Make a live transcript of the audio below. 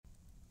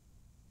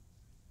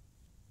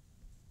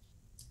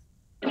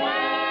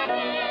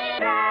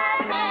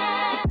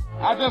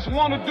I just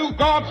want to do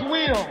God's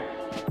will.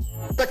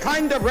 The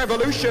kind of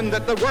revolution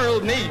that the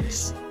world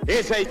needs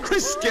is a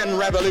Christian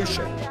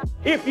revolution.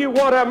 If you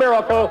want a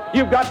miracle,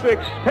 you've got to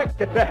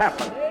expect it to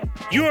happen.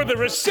 You are the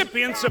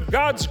recipients of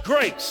God's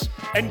grace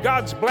and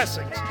God's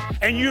blessings,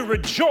 and you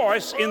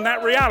rejoice in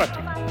that reality.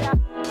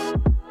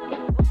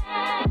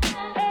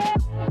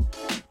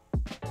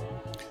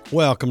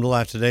 Welcome to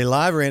Life Today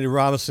Live. Randy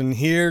Robinson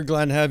here.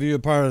 Glad to have you a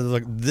part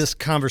of this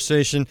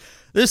conversation.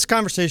 This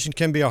conversation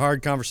can be a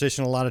hard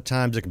conversation. A lot of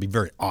times it can be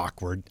very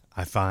awkward,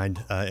 I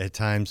find, at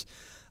times,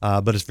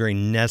 but it's very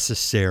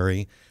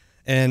necessary.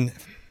 And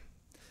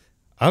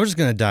I was just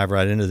going to dive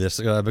right into this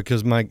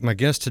because my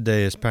guest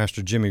today is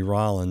Pastor Jimmy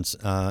Rollins,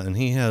 and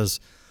he has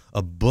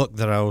a book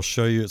that I will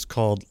show you. It's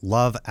called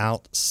Love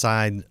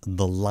Outside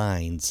the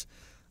Lines.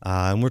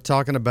 And we're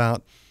talking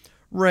about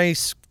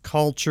race,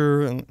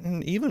 culture,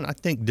 and even, I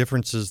think,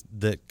 differences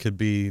that could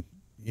be,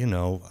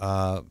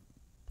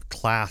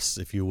 class,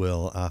 if you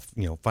will,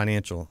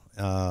 financial,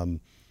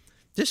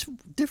 just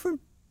different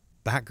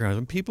backgrounds.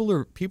 And people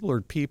are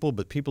people,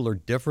 but people are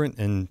different,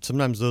 and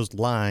sometimes those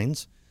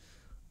lines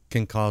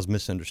can cause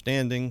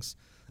misunderstandings,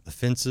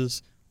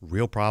 offenses,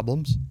 real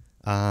problems,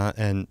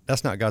 and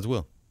that's not God's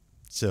will.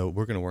 So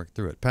we're going to work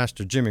through it.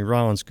 Pastor Jimmy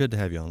Rollins, good to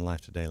have you on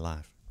Life Today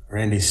Live.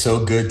 Randy,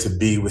 so good to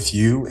be with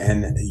you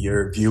and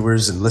your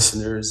viewers and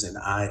listeners, and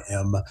I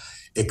am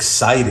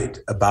excited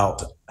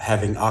about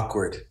having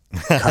awkward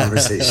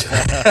conversation.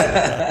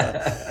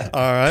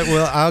 All right,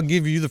 well, I'll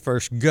give you the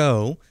first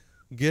go.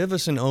 Give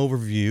us an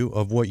overview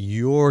of what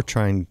you're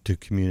trying to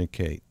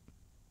communicate.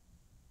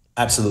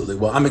 Absolutely.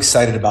 Well, I'm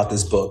excited about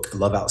this book,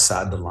 Love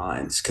Outside the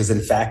Lines, because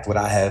in fact, what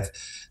I have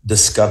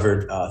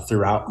discovered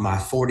throughout my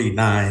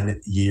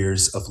 49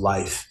 years of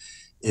life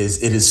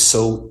is it is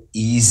so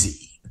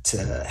easy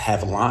to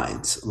have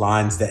lines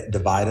that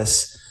divide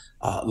us,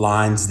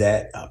 lines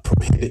that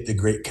prohibit the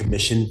Great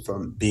Commission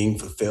from being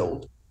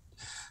fulfilled,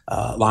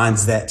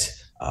 lines that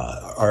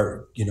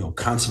are,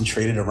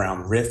 concentrated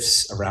around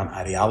rifts, around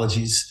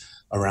ideologies,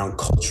 around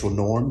cultural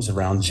norms,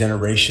 around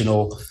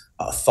generational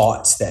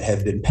thoughts that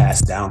have been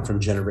passed down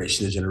from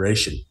generation to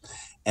generation.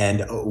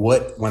 And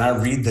when I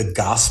read the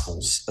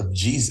Gospels of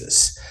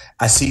Jesus,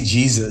 I see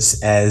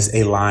Jesus as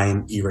a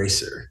line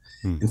eraser.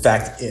 In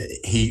fact,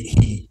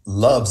 he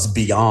loves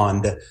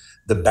beyond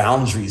the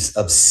boundaries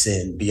of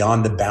sin,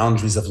 beyond the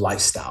boundaries of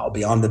lifestyle,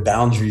 beyond the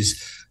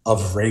boundaries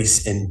of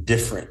race and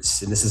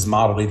difference. And this is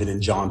modeled even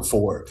in John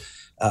 4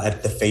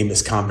 at the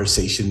famous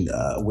conversation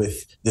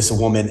with this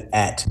woman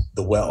at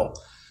the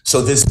well.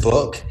 So this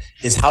book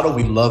is how do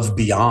we love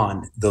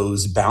beyond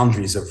those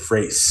boundaries of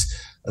race,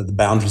 the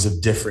boundaries of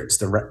difference,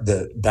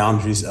 the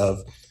boundaries of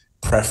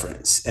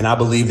preference. And I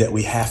believe that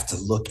we have to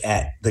look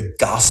at the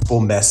gospel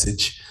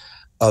message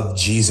of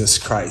Jesus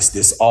Christ,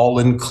 this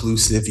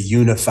all-inclusive,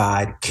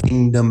 unified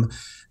kingdom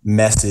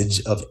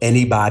message of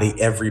anybody,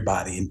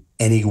 everybody, and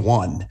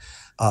anyone.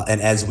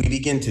 And as we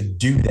begin to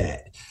do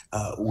that,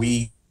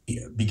 we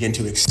begin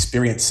to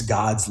experience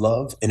God's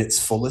love in its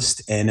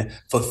fullest and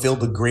fulfill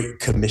the Great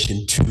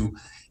Commission to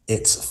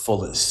its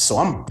fullest. So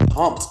I'm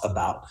pumped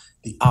about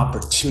the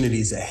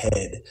opportunities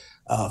ahead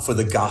for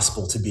the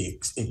gospel to be,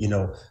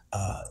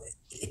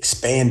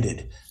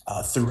 expanded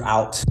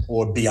throughout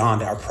or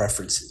beyond our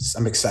preferences.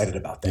 I'm excited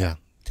about that. Yeah.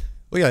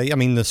 Well, yeah, I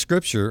mean, the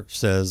scripture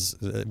says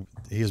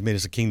he has made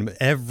us a kingdom,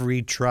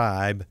 every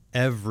tribe,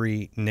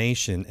 every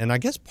nation. And I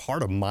guess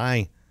part of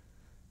my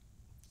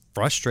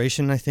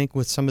frustration, I think,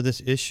 with some of this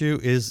issue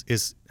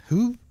is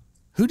who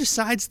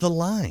decides the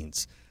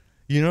lines?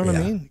 You know what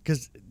I mean?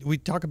 Because we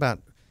talk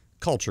about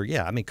culture.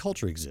 Yeah, I mean,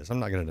 culture exists. I'm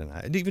not going to deny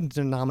it. Even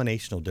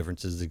denominational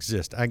differences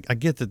exist. I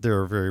get that there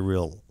are very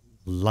real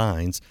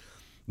lines,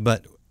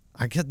 but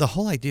I get the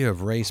whole idea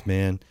of race,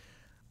 man.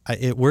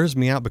 It wears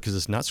me out because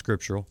it's not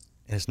scriptural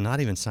and it's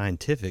not even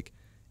scientific.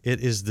 It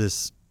is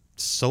this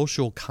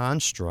social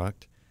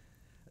construct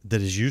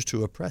that is used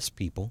to oppress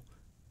people,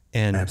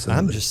 and Absolutely.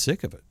 I'm just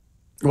sick of it.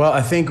 Well,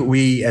 I think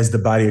we, as the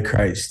body of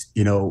Christ,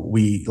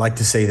 we like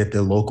to say that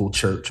the local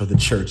church or the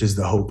church is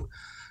the hope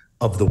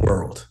of the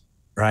world,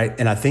 right?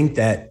 And I think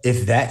that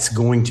if that's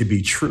going to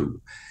be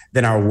true,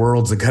 then our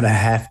worlds are going to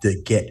have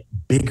to get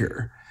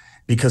bigger,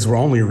 because we're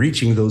only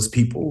reaching those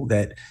people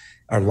that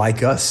are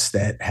like us,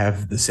 that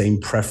have the same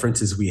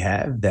preferences we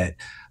have, that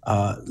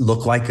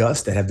look like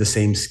us, that have the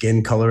same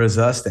skin color as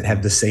us, that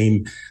have the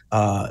same,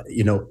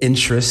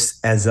 interests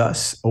as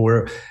us.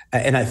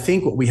 And I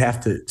think what we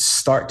have to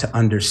start to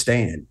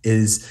understand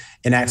is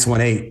in Acts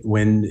 1:8,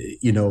 when,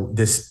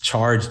 this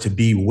charge to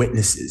be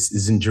witnesses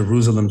is in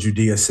Jerusalem,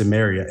 Judea,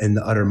 Samaria, and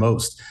the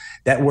uttermost.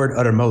 That word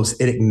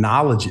uttermost, it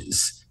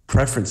acknowledges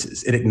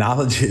preferences. It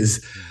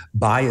acknowledges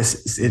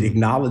biases. It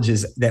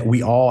acknowledges that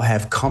we all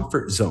have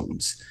comfort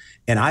zones.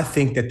 And I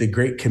think that the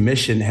Great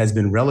Commission has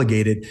been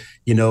relegated,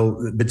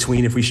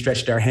 between, if we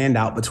stretched our hand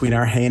out, between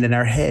our hand and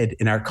our head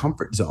in our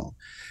comfort zone.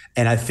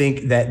 And I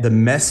think that the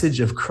message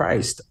of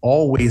Christ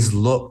always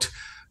looked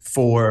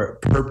for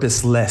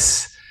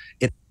purposeless.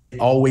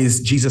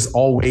 Jesus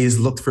always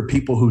looked for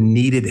people who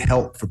needed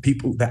help, for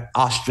people that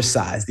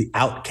ostracized, the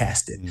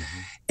outcasted,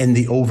 and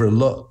the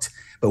overlooked.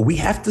 But we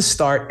have to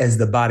start as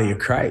the body of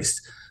Christ,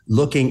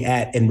 looking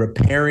at and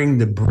repairing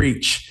the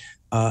breach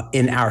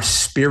in our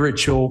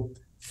spiritual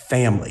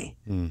family.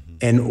 Mm-hmm.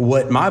 And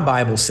what my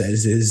Bible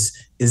says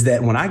is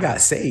that when I got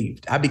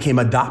saved, I became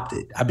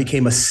adopted. I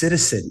became a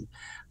citizen.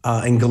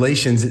 In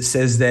Galatians, it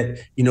says that,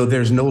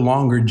 there's no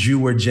longer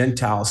Jew or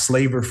Gentile,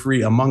 slave or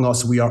free. Among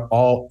us, we are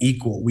all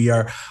equal. We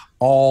are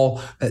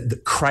all,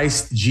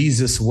 Christ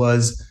Jesus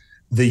was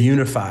the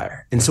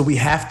unifier. And so we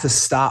have to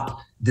stop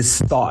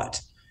this thought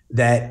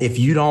that if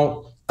you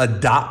don't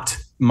adopt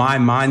my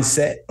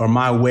mindset or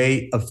my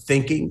way of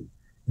thinking,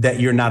 that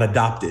you're not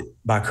adopted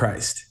by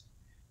Christ.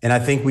 And I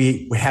think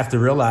we have to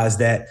realize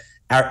that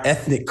our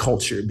ethnic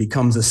culture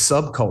becomes a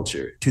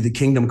subculture to the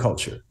kingdom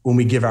culture when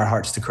we give our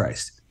hearts to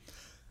Christ.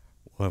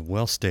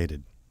 Well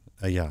stated.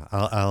 Yeah,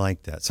 I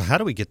like that. So how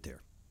do we get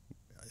there?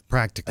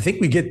 Practically. I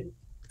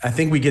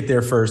think we get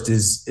there first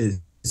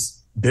is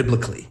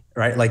biblically,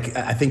 right? Like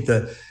I think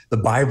the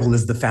Bible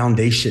is the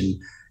foundation,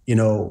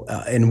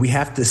 and we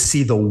have to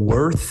see the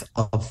worth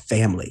of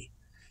family.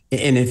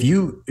 And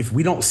if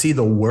we don't see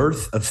the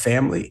worth of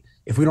family,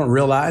 if we don't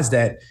realize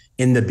that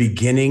in the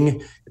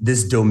beginning,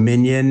 this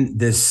dominion,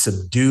 this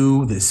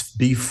subdue, this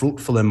be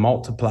fruitful and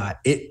multiply,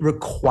 it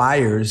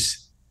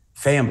requires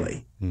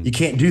family. You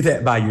can't do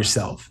that by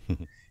yourself.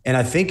 And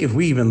I think if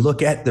we even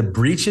look at the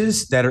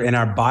breaches that are in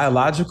our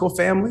biological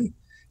family,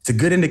 it's a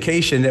good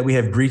indication that we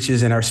have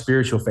breaches in our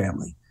spiritual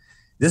family.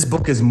 This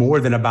book is more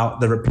than about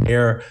the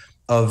repair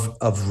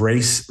of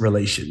race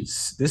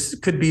relations. This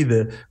could be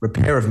the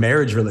repair of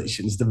marriage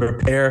relations, the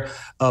repair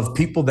of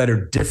people that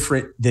are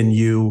different than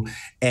you.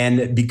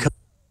 And because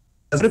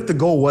if the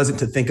goal wasn't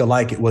to think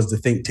alike, it was to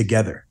think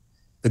together.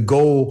 The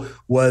goal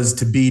was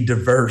to be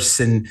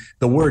diverse, and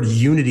the word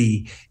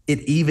unity,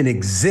 it even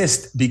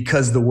exists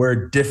because the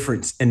word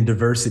difference and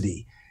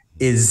diversity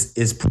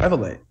is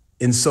prevalent.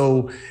 And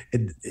so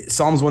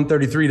Psalms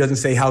 133 doesn't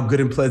say how good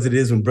and pleasant it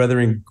is when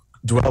brethren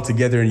dwell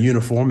together in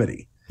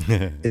uniformity.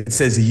 It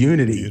says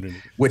unity,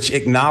 which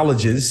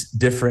acknowledges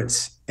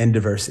difference and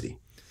diversity.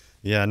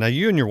 Yeah. Now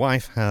you and your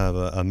wife have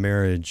a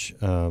marriage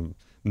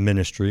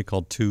ministry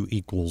called 2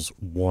 =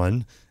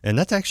 1, and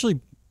that's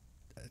actually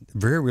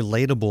very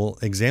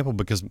relatable example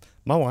because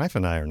my wife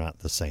and I are not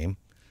the same.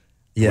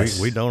 Yes.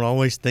 We don't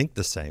always think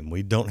the same.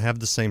 We don't have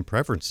the same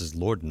preferences.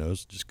 Lord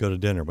knows. Just go to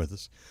dinner with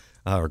us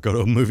or go to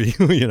a movie,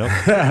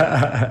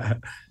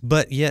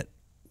 But yet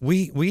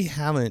we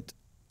haven't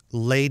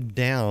laid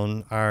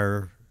down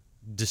our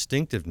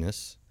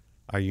distinctiveness,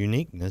 our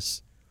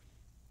uniqueness,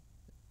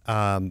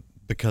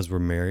 because we're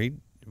married,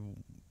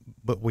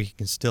 but we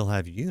can still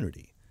have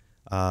unity.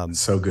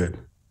 So good.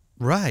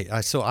 Right. I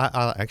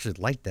actually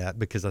like that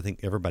because I think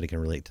everybody can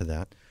relate to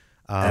that.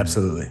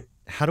 Absolutely.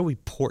 How do we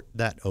port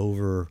that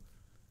over?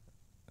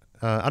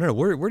 I don't know.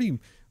 Where do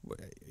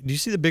you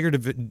see the bigger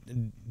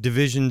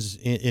divisions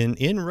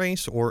in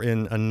race or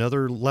in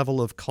another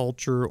level of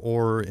culture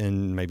or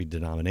in maybe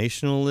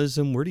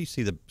denominationalism? Where do you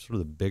see the sort of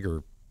the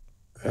bigger?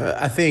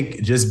 I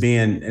think just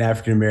being an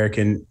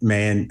African-American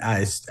man,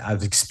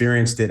 I've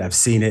experienced it. I've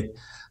seen it.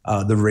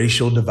 The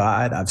racial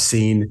divide. I've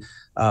seen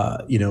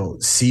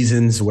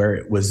seasons where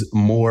it was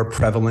more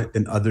prevalent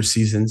than other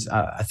seasons.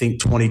 I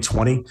think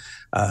 2020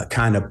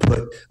 kind of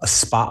put a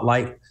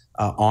spotlight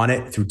on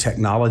it through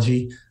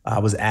technology. I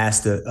was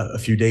asked a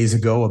few days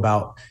ago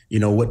about,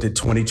 what did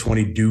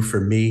 2020 do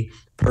for me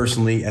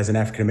personally as an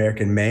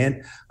African-American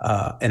man?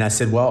 And I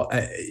said, well,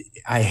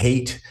 I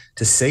hate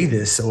to say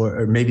this,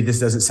 or maybe this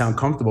doesn't sound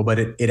comfortable, but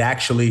it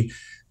actually,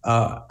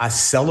 I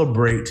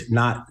celebrate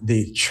not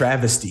the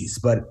travesties,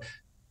 but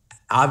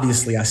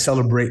obviously, I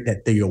celebrate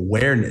that the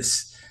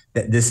awareness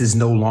that this is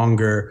no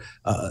longer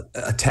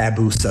a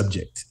taboo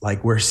subject.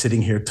 Like we're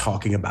sitting here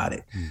talking about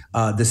it.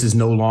 This is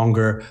no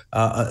longer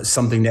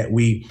something that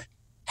we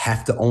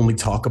have to only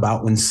talk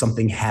about when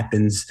something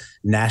happens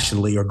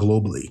nationally or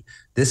globally.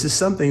 This is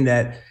something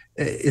that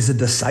is a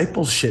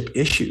discipleship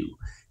issue.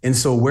 And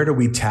so where do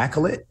we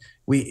tackle it?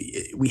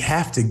 We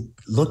have to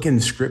look in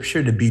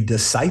Scripture to be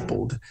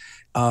discipled.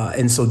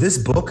 And so this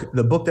book,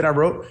 the book that I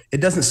wrote,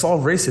 it doesn't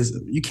solve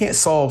racism. You can't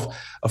solve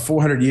a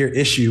 400-year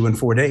issue in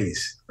 4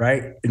 days,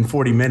 right? In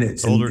 40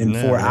 minutes, in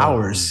 4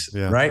 hours,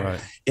 right?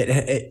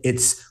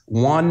 It's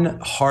one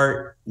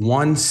heart,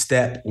 one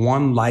step,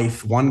 one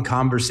life, one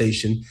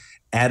conversation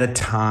at a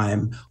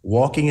time,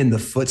 walking in the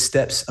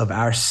footsteps of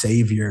our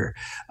Savior,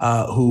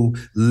 who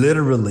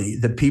literally,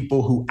 the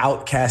people who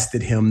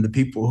outcasted him, the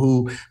people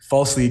who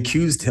falsely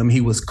accused him,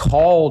 he was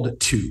called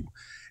to.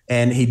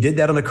 And he did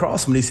that on the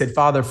cross when he said,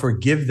 Father,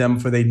 forgive them,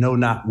 for they know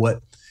not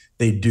what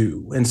they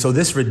do. And so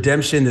this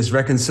redemption, this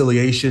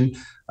reconciliation,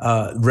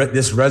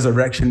 this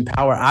resurrection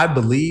power, I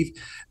believe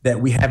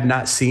that we have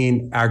not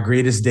seen our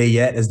greatest day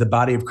yet as the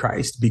body of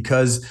Christ,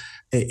 because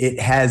it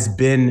has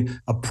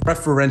been a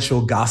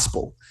preferential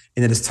gospel.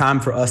 And it is time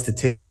for us to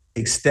take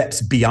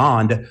steps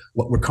beyond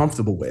what we're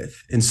comfortable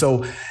with. And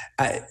so,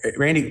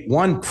 Randy,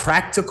 one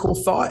practical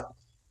thought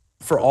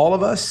for all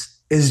of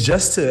us is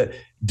just to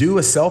do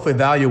a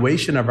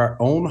self-evaluation of our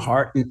own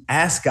heart and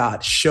ask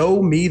God,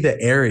 show me the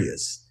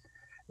areas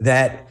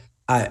that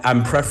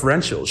I'm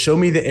preferential. Show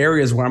me the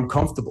areas where I'm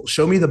comfortable.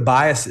 Show me the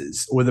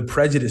biases or the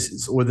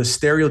prejudices or the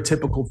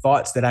stereotypical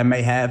thoughts that I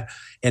may have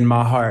in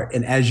my heart.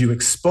 And as you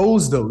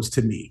expose those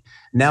to me,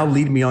 now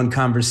lead me on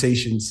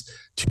conversations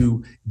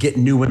to get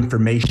new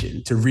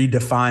information, to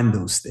redefine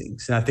those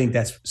things. And I think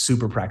that's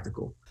super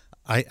practical.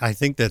 I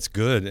think that's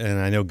good, and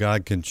I know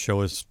God can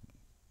show us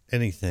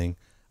anything.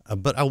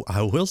 But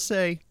I will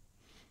say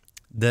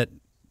that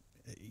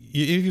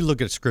if you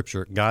look at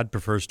Scripture, God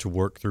prefers to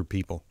work through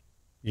people.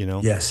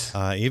 Yes.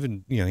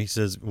 Even He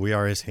says we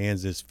are His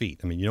hands, His feet.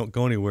 I mean, you don't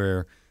go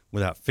anywhere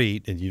without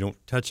feet, and you don't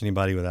touch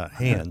anybody without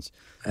hands.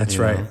 That's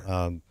right.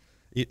 I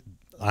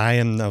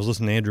was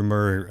listening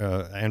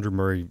to Andrew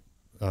Murray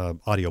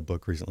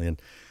audiobook recently,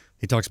 and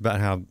he talks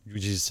about how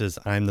Jesus says,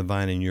 "I'm the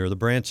vine, and you're the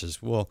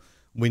branches." Well,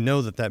 we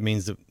know that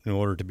means that in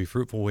order to be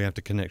fruitful, we have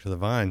to connect to the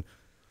vine.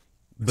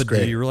 But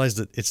do you realize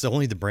that it's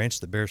only the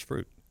branch that bears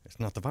fruit? It's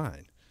not the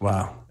vine.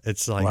 Wow.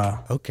 It's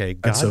like, okay,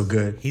 God, that's so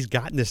good. He's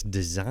got this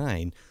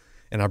design.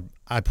 And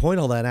I point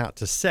all that out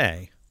to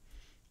say,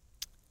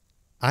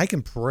 I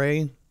can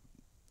pray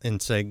and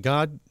say,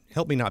 God,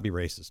 help me not be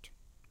racist,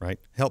 right?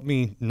 Help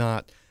me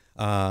not,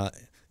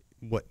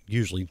 what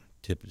usually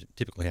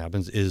typically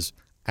happens is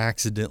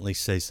accidentally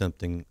say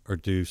something or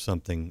do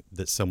something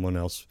that someone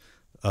else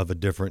of a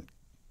different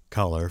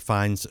color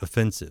finds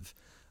offensive.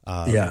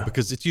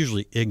 Because it's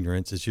usually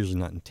ignorance. It's usually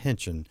not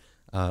intention,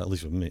 at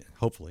least with me,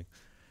 hopefully.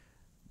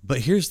 But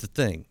here's the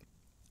thing.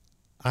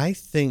 I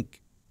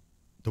think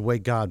the way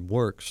God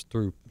works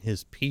through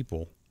His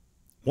people,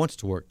 wants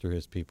to work through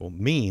His people,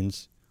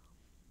 means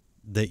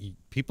that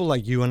people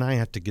like you and I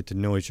have to get to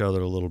know each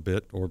other a little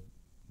bit, or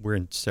we're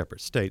in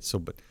separate states.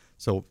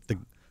 So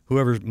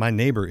whoever my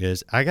neighbor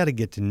is, I got to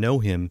get to know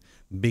him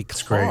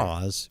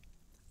because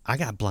I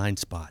got blind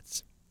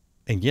spots.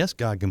 And yes,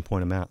 God can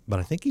point them out, but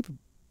I think He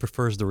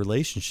prefers the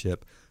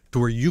relationship to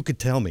where you could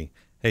tell me,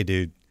 hey,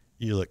 dude,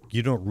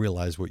 you don't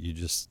realize what you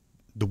just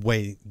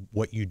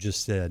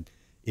said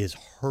is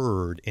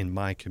heard in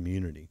my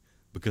community,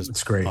 because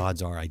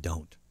odds are I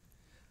don't.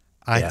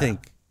 I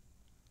think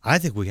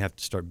we have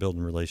to start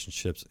building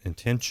relationships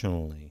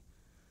intentionally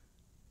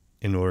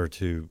in order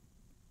to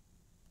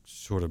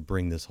sort of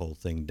bring this whole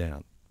thing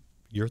down.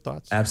 Your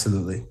thoughts?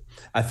 Absolutely.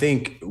 I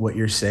think what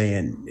you're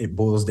saying, it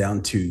boils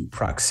down to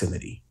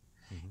proximity.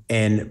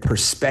 And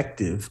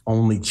perspective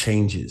only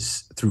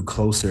changes through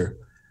closer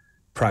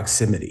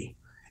proximity.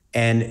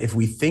 And if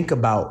we think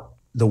about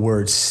the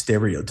word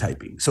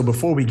stereotyping, so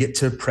before we get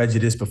to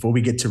prejudice, before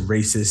we get to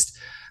racist,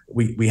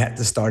 we have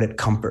to start at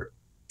comfort.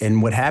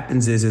 And what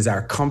happens is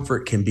our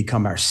comfort can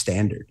become our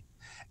standard.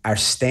 Our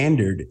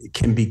standard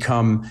can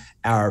become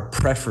our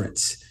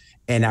preference.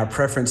 And our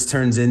preference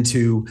turns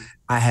into,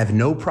 I have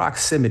no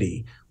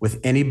proximity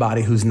with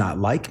anybody who's not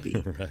like me.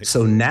 Right.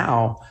 So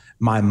now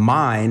my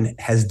mind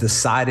has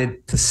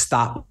decided to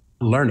stop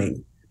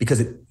learning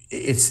because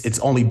it's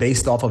only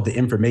based off of the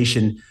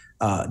information,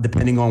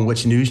 depending on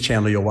which news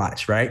channel you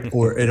watch, right?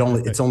 Or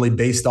it's only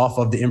based off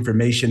of the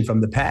information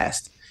from the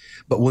past.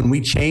 But when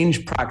we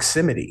change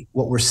proximity,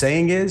 what we're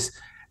saying is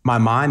my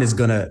mind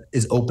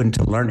is open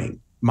to learning.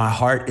 My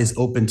heart is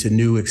open to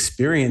new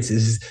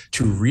experiences,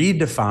 to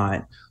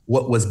redefine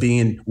what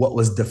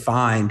was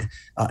defined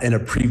in a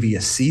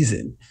previous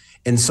season.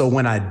 And so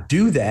when I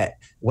do that,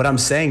 what I'm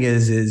saying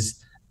is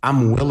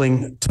I'm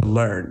willing to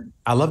learn.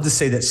 I love to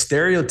say that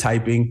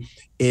stereotyping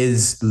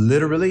is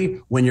literally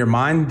when your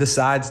mind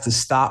decides to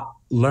stop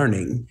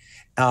learning,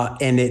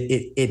 and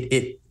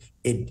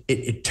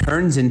it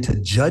turns into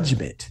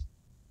judgment,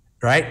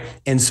 right?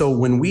 And so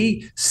when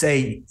we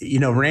say,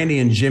 Randy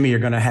and Jimmy are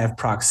going to have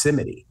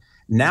proximity,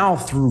 now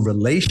through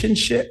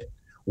relationship,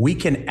 we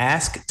can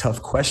ask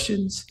tough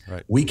questions.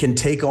 Right. We can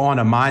take on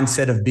a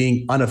mindset of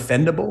being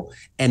unoffendable,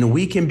 and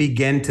we can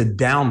begin to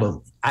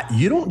download.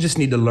 You don't just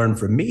need to learn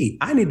from me.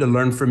 I need to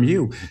learn from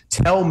you.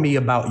 Tell me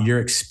about your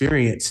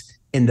experience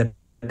in the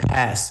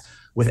past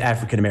with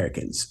African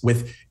Americans,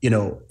 with,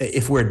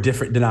 if we're a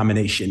different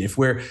denomination,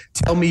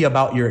 tell me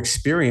about your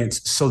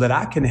experience so that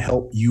I can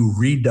help you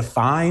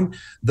redefine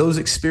those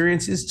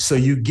experiences so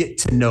you get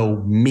to know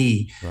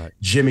me, right.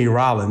 Jimmy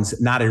Rollins,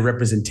 not a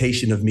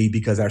representation of me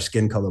because our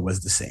skin color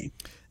was the same.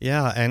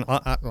 Yeah, and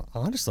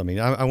honestly,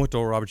 I went to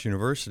Oral Roberts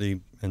University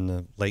in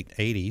the late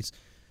 80s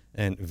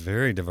and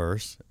very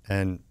diverse,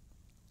 and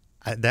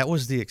that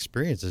was the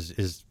experience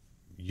is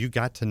you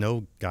got to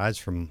know guys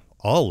from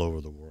all over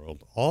the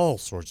world, all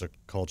sorts of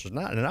cultures.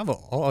 And I've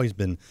always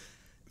been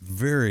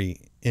very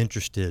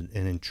interested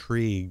and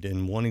intrigued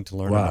and wanting to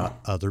learn about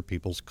other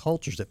people's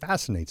cultures. It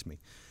fascinates me.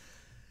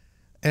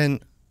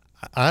 And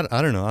I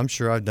don't know. I'm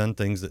sure I've done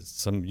things that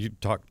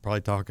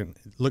probably talking.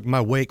 Look,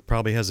 my wake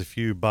probably has a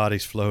few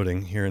bodies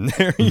floating here and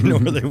there,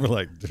 where they were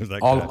like,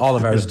 all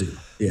of ours do.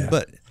 Yeah.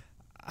 But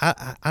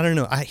I don't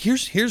know.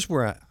 Here's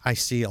where I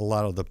see a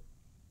lot of the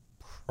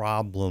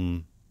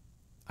problem,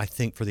 I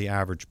think, for the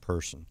average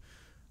person.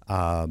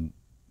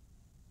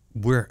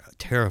 We're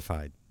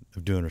terrified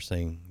of doing or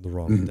saying the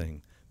wrong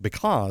thing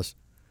because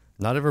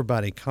not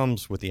everybody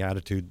comes with the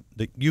attitude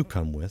that you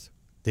come with.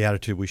 the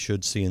attitude we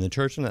should see in the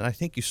church, and I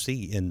think you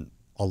see in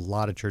a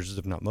lot of churches,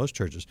 if not most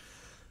churches.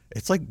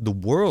 It's like the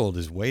world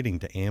is waiting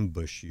to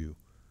ambush you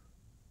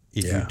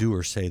if you do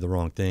or say the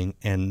wrong thing,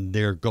 and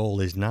their goal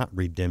is not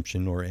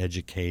redemption or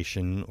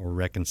education or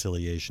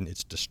reconciliation,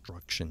 it's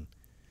destruction.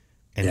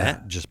 And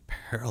that just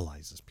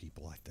paralyzes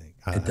people, I think.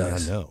 It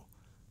does. I know.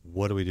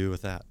 What do we do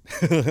with that?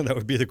 That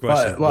would be the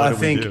question. Well, I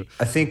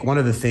think one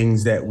of the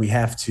things that we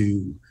have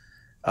to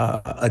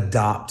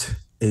adopt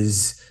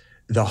is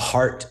the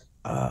heart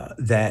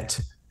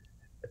that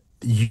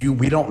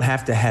we don't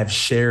have to have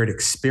shared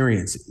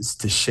experiences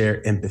to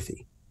share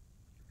empathy.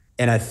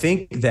 And I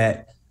think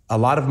that a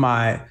lot of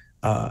my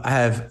I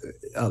have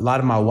a lot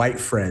of my white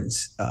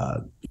friends,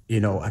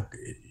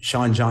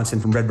 Sean Johnson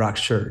from Red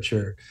Rocks Church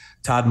or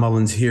Todd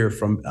Mullins here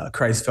from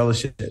Christ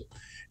Fellowship.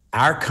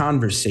 Our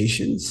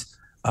conversations,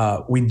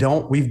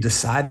 we've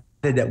decided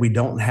that we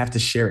don't have to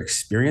share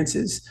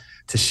experiences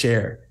to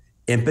share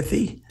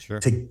empathy,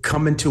 to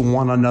come into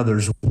one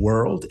another's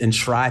world and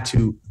try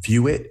to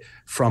view it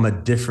from a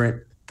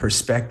different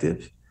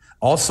perspective.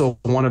 Also,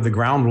 one of the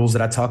ground rules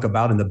that I talk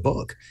about in the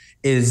book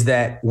is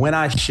that when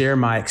I share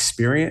my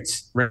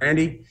experience,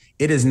 Randy,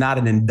 it is not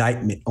an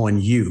indictment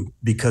on you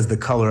because the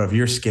color of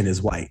your skin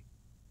is white.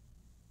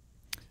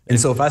 And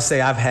so if I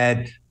say I've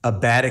had a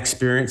bad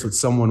experience with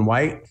someone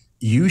white,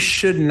 you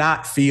should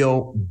not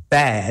feel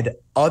bad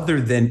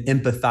other than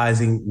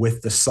empathizing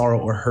with the sorrow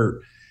or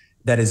hurt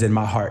that is in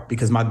my heart,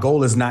 because my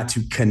goal is not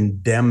to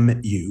condemn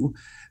you.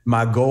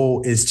 My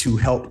goal is to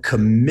help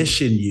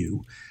commission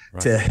you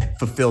to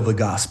fulfill the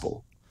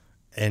gospel.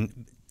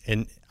 And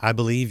I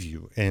believe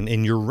you,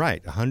 and you're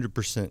right,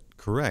 100%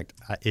 correct.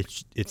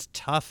 It's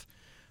tough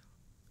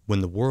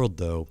when the world,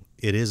 though,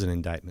 it is an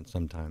indictment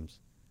sometimes.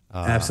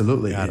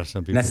 Absolutely. Out of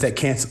some people. And that's that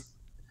cancel.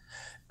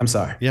 I'm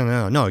sorry.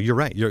 Yeah, no, you're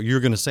right.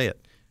 You're going to say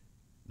it.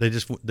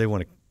 They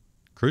want to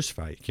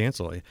crucify you,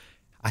 cancel you.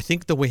 I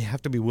think that we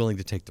have to be willing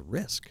to take the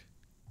risk.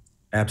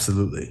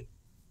 Absolutely.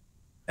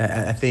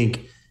 I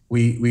think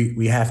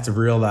we have to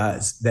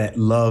realize that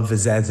love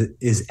is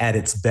at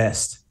its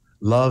best.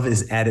 Love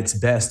is at its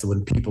best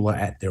when people are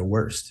at their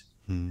worst.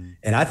 And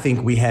I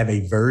think we have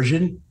a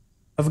version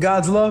of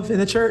God's love in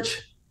the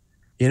church.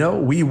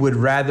 We would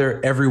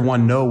rather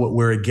everyone know what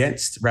we're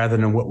against rather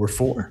than what we're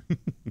for.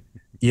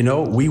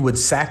 We would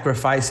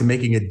sacrifice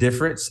making a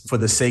difference for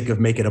the sake of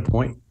making a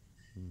point.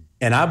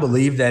 And I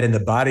believe that in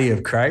the body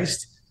of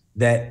Christ,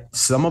 that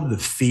some of the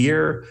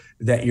fear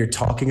that you're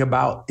talking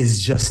about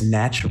is just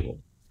natural.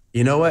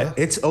 You know what? Yeah.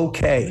 It's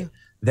okay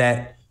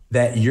that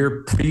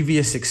your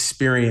previous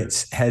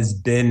experience has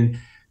been,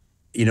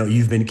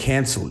 you've been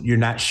canceled. You're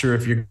not sure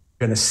if you're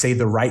going to say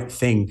the right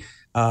thing.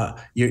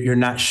 You're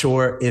not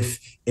sure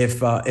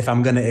if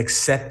I'm going to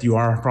accept you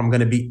or if I'm going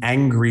to be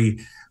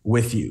angry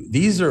with you.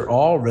 These are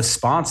all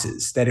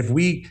responses that if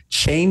we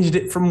changed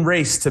it from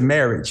race to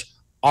marriage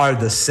are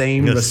the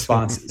same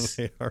responses.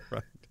 They are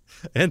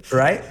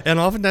right. And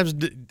oftentimes,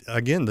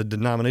 again, the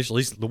denomination, at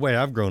least the way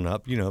I've grown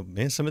up,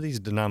 some of these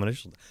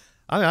denominations,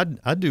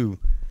 I do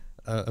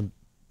a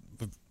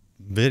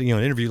video,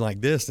 an interview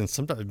like this, and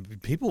sometimes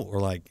people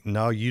are like,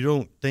 no, you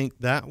don't think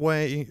that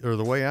way or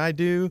the way I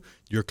do.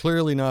 You're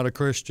clearly not a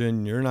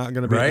Christian. You're not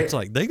going to be. Right. It's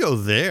like they go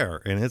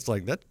there, and it's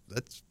like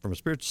that's from a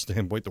spiritual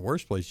standpoint the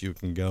worst place you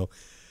can go.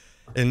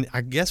 And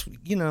I guess,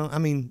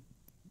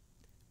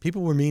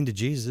 people were mean to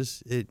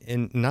Jesus,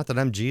 and not that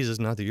I'm Jesus,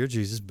 not that you're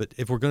Jesus, but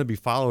if we're going to be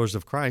followers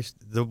of Christ,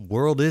 the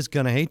world is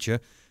going to hate you,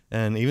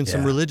 and even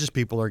some religious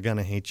people are going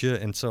to hate you.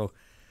 And so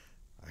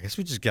I guess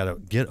we just got to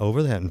get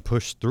over that and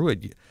push through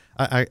it.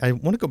 I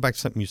want to go back to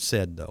something you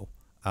said, though.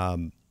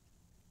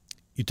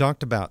 You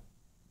talked about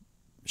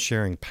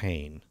sharing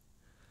pain.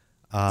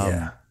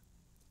 I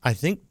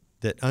think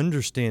that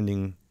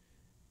understanding,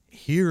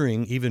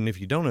 hearing, even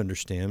if you don't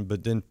understand,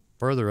 but then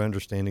further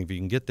understanding, if you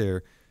can get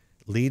there,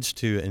 leads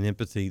to an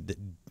empathy that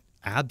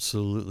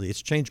absolutely,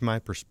 it's changed my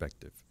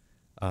perspective.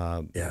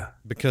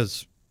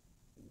 Because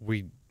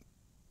we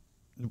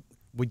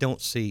don't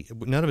see,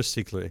 none of us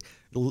see clearly.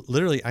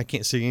 Literally, I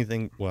can't see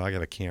anything. Well, I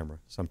got a camera,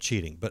 so I'm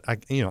cheating. But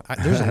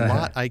there's a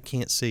lot I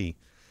can't see,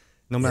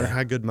 no matter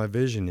how good my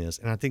vision is.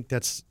 And I think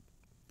that's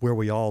where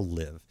we all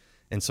live.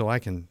 And so I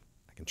can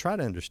try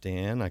to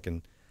understand. I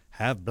can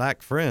have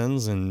black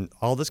friends and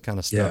all this kind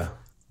of stuff.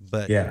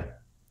 But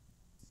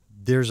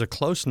there's a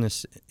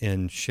closeness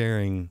in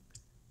sharing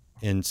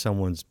in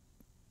someone's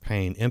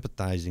pain,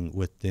 empathizing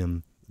with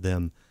them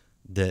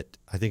that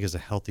I think is a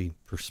healthy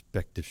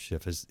perspective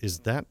shift. Is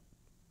that,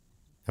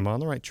 am I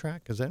on the right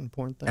track? Is that an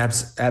important thing?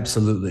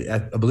 Absolutely. I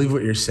believe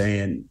what you're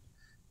saying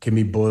can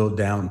be boiled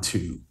down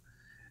to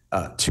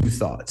two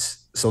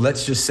thoughts. So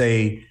let's just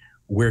say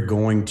we're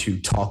going to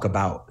talk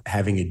about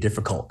having a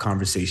difficult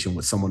conversation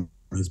with someone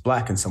who's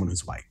black and someone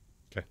who's white.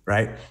 Okay.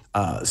 Right.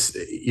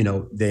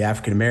 The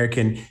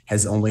African-American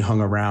has only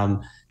hung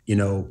around,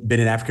 been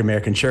in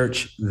African-American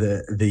church.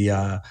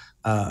 The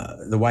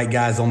white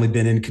guy's only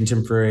been in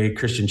contemporary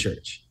Christian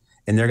church,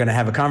 and they're going to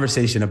have a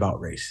conversation about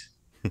race.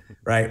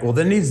 Right. Well,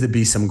 there needs to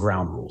be some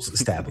ground rules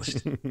established.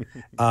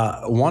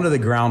 One of the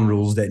ground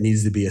rules that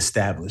needs to be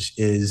established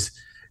is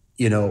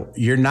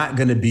you're not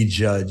going to be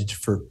judged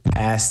for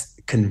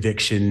past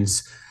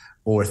convictions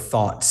or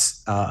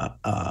thoughts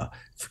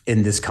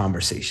in this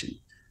conversation,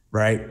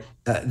 right?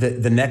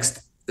 The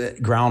next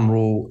ground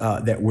rule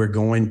that we're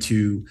going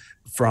to,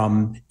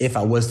 from, if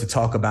I was to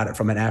talk about it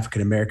from an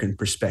African American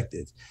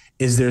perspective,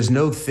 is there's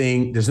no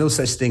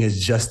such thing as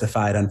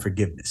justified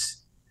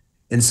unforgiveness.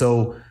 And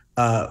so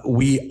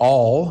we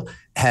all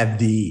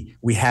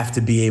we have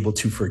to be able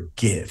to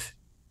forgive,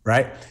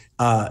 right?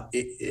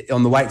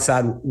 On the white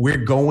side,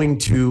 we're going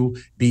to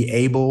be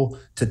able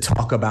to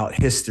talk about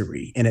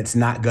history, and it's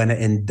not going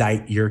to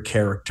indict your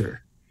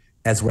character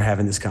as we're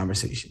having this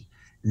conversation.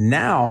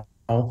 Now,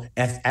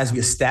 as we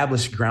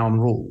establish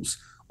ground rules,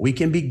 we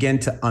can begin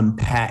to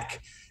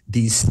unpack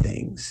these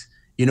things.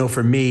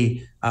 For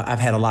me, I've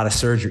had a lot of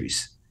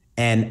surgeries,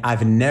 and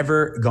I've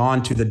never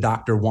gone to the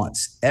doctor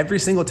once. Every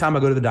single time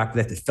I go to the doctor,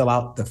 they have to fill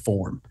out the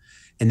form.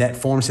 And that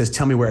form says,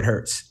 tell me where it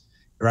hurts,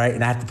 right?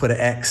 And I have to put an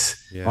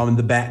X on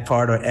the back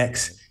part, or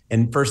X.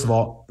 And first of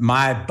all,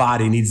 my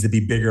body needs to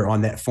be bigger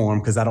on that form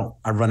because I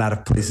run out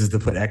of places to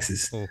put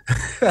X's. Oh.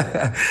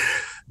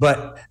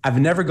 But I've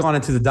never gone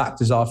into the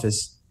doctor's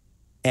office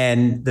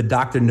and the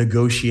doctor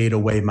negotiate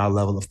away my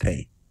level of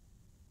pain.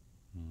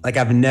 Like,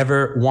 I've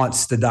never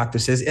once the doctor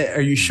says,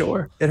 are you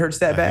sure it hurts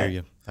that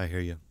bad? I hear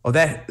you. Oh,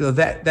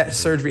 that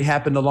surgery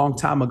happened a long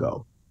time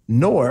ago.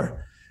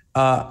 Nor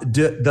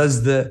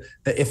does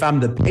if I'm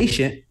the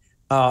patient,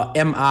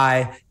 am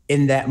I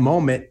in that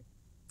moment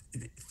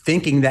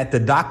thinking that the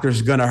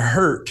doctor's going to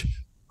hurt,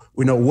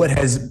 what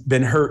has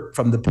been hurt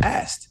from the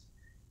past,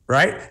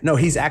 right? No,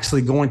 he's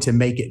actually going to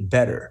make it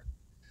better.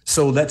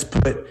 So let's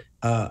put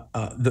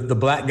the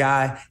black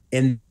guy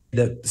in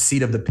the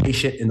seat of the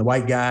patient and the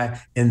white guy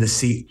in the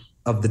seat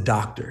of the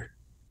doctor.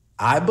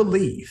 I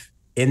believe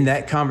in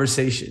that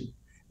conversation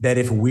that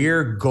if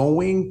we're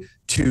going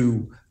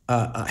to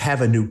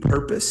have a new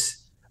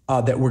purpose,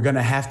 that we're going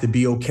to have to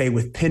be okay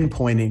with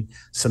pinpointing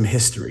some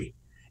history.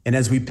 And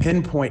as we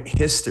pinpoint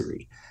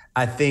history,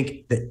 I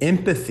think the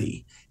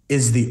empathy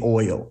is the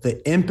oil.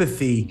 The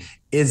empathy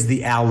is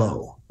the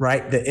aloe,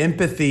 right? The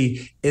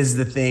empathy is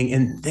the thing.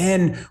 And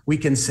then we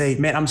can say,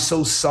 man, I'm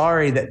so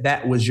sorry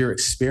that was your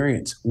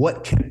experience.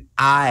 What can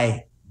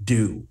I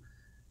do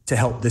to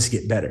help this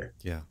get better?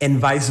 Yeah. And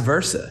vice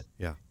versa.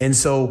 Yeah. And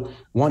so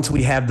once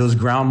we have those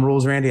ground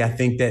rules, Randy, I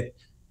think that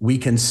we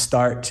can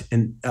start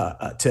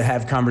to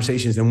have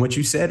conversations. And what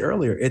you said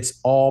earlier, it's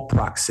all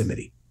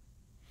proximity.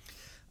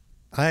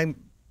 I'm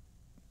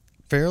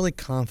fairly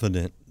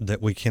confident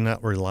that we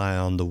cannot rely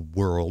on the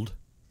world,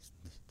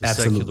 the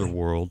Absolutely. secular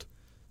world,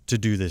 to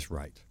do this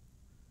right.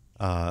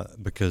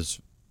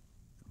 Because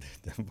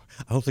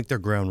I don't think their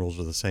ground rules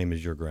are the same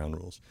as your ground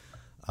rules.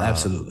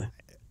 Absolutely.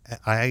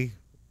 I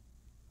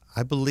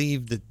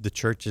believe that the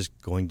church is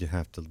going to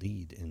have to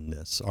lead in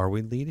this. Are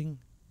we leading?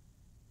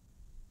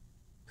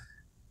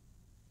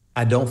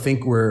 I don't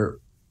think we're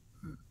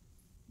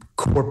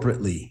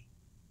corporately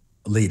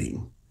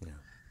leading. Yeah.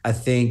 I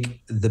think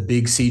the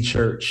Big C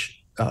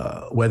church,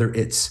 whether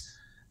it's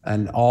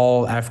an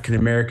all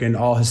African-American,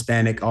 all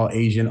Hispanic, all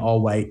Asian,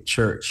 all white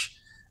church,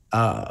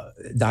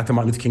 Dr.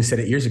 Martin Luther King said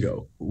it years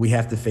ago, we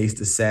have to face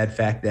the sad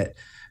fact that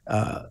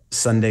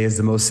Sunday is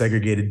the most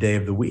segregated day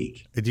of the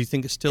week. Do you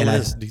think it still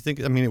is? Do you think,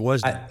 it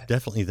was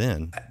definitely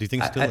then. Do you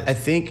think it still is?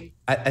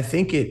 I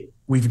think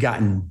we've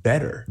gotten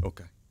better.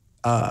 Okay.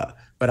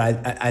 But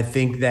I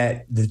think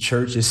that the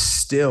church is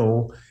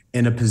still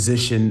in a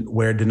position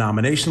where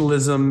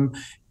denominationalism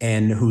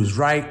and who's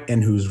right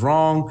and who's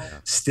wrong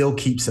still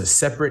keeps us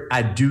separate.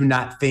 I do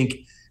not think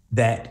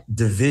that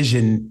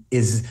division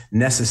is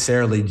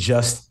necessarily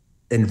just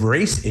a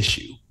race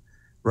issue,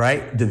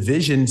 right?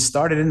 Division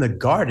started in the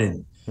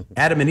garden.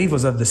 Adam and Eve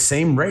was of the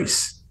same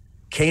race.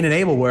 Cain and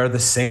Abel were of the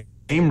same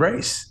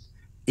race.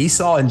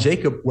 Esau and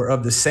Jacob were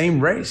of the same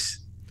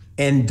race.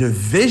 And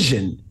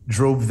division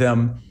drove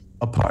them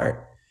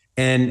apart.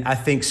 And I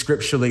think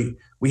scripturally,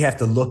 we have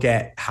to look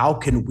at how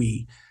can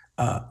we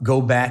go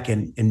back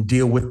and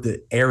deal with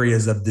the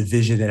areas of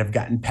division that have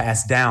gotten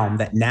passed down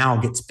that now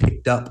gets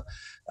picked up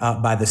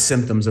by the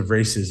symptoms of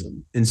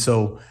racism. And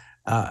so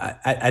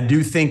I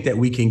do think that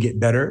we can get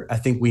better. I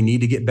think we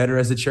need to get better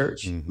as a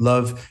church. Mm-hmm.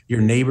 Love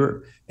your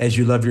neighbor as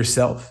you love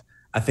yourself.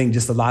 I think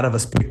just a lot of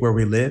us pick where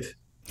we live.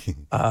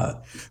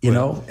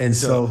 And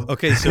so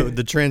okay, so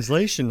the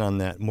translation on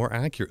that more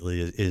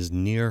accurately is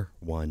near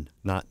one,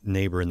 not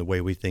neighbor in the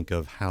way we think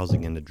of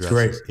housing and addresses.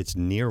 Great. It's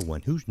near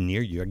one. Who's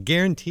near you? I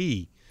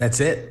guarantee. That's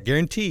it.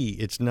 Guarantee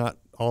it's not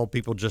all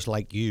people just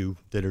like you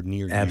that are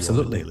near you on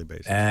a daily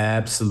basis.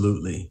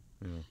 Absolutely.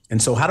 Yeah. And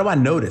so how do I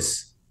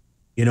notice?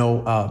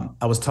 I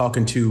was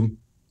talking to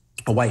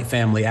a white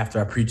family after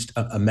I preached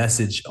a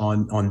message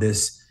on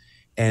this.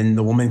 And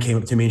the woman came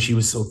up to me and she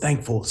was so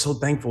thankful.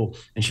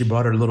 And she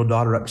brought her little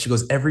daughter up. She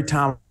goes, every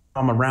time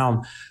I'm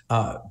around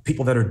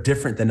people that are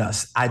different than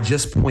us, I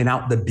just point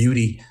out the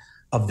beauty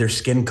of their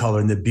skin color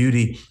and the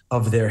beauty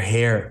of their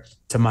hair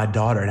to my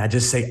daughter, and I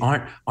just say,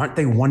 aren't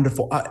they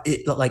wonderful?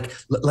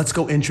 Let's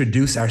go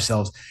introduce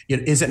ourselves.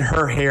 Isn't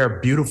her hair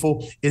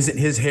beautiful? Isn't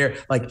his hair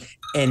like?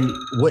 And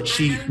what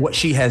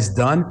she has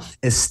done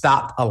is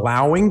stopped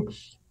allowing,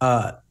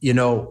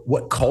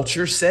 what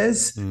culture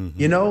says,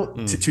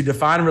 to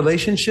define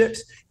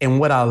relationships. And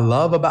what I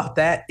love about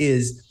that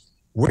is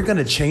we're going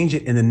to change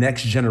it in the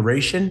next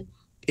generation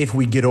if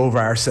we get over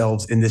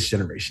ourselves in this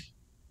generation.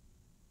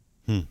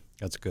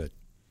 That's good.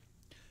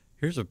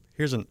 Here's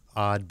an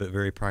odd but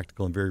very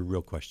practical and very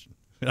real question.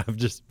 I'm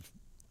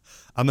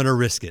going to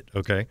risk it,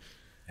 okay?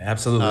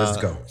 Absolutely. Let's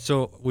go.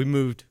 So we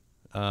moved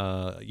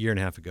a year and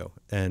a half ago,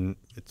 and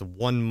it's a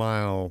 1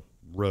 mile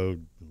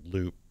road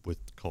loop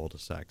with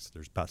cul-de-sacs.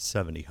 There's about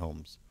 70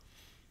 homes.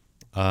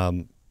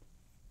 I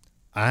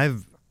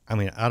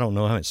don't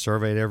know, I haven't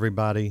surveyed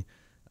everybody,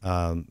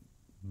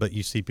 but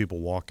you see people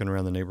walking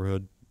around the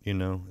neighborhood, in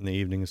the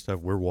evening and stuff.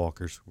 We're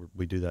walkers.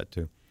 We do that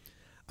too.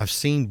 I've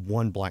seen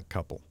one black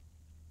couple.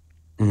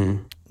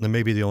 Mm-hmm. They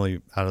may be the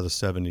only, out of the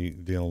 70,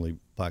 the only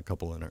black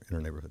couple in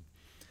our neighborhood.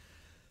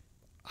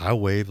 I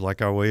wave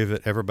like I wave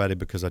at everybody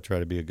because I try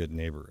to be a good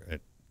neighbor.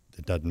 It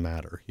doesn't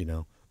matter,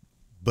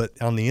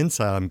 But on the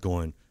inside, I'm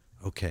going,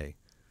 okay,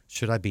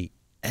 should I be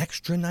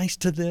extra nice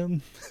to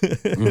them?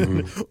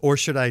 Mm-hmm. Or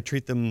should I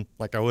treat them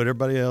like I would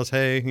everybody else?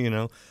 Hey,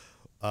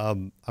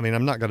 I'm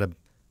not going to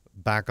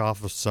back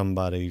off of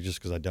somebody just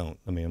because I don't.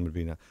 I'm going to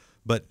be nice.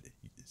 But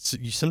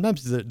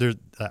sometimes there's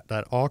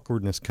that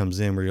awkwardness comes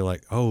in where you're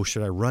like, oh,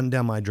 should I run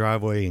down my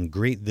driveway and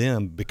greet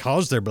them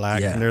because they're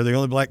black and they're the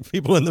only black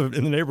people in the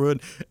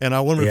neighborhood, and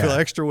I want them to feel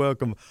extra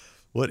welcome?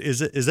 What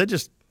is it? Is that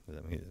just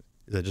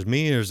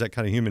me, or is that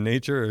kind of human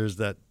nature, or is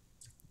that?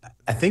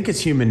 I think it's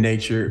human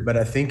nature, but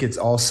I think it's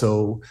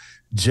also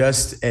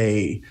just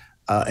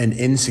an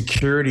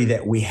insecurity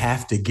that we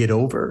have to get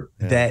over,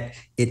 that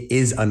it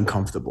is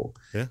uncomfortable.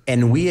 Yeah.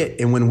 And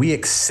when we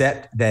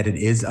accept that it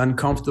is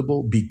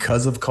uncomfortable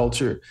because of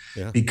culture,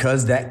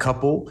 because that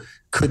couple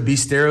could be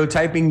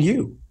stereotyping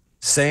you,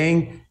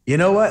 saying, you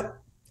know what,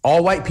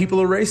 all white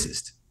people are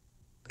racist.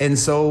 And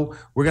so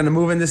we're going to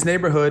move in this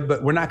neighborhood,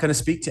 but we're not going to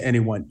speak to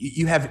anyone.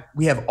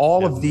 We have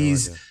all of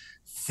these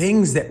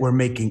things that we're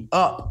making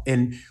up.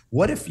 And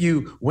what if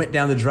you went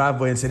down the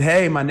driveway and said,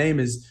 hey, my name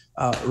is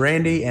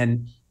Randy,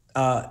 and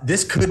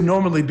this could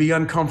normally be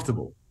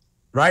uncomfortable,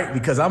 right?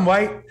 Because I'm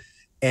white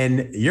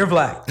and you're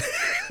black,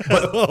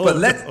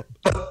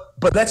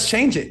 but let's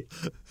change it.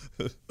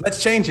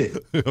 Let's change it.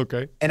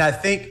 Okay. And I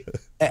think,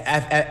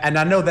 and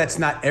I know that's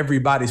not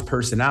everybody's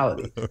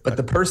personality, but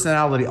the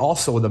personality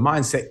also, the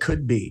mindset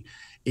could be,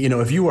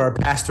 if you were a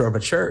pastor of a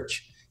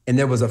church and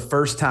there was a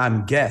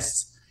first-time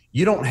guest,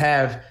 you don't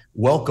have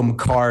welcome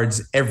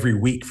cards every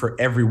week for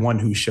everyone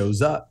who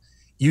shows up.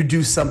 You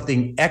do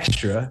something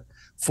extra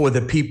for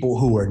the people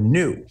who are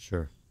new.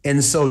 Sure.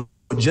 And so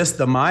just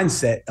the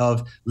mindset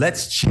of,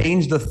 let's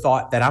change the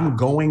thought that I'm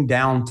going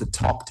down to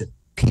talk to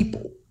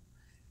people,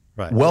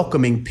 right?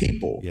 Welcoming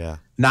people,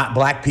 not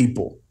black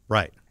people.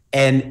 Right.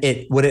 And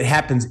what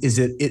happens is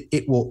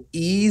it will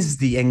ease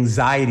the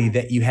anxiety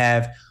that you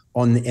have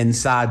on the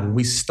inside when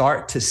we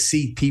start to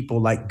see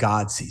people like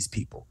God sees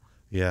people.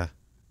 Yeah.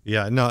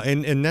 Yeah. No.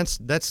 And that's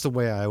the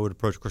way I would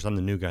approach. Of course, I'm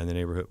the new guy in the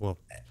neighborhood. Well,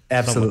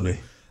 absolutely.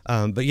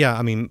 But yeah,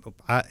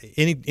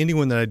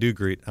 anyone that I do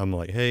greet, I'm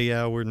like, hey,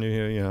 yeah, we're new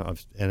here,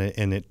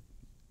 and it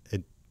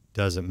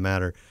doesn't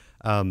matter.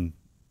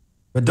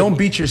 But don't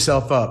beat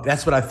yourself up.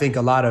 That's what I think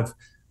a lot of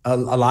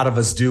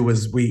us do,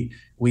 is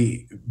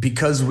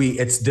because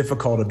it's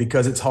difficult, or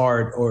because it's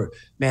hard, or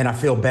man, I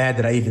feel bad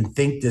that I even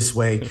think this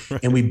way.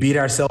 And we beat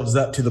ourselves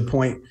up to the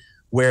point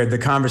where the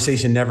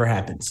conversation never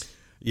happens.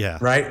 Yeah.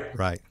 Right.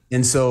 Right.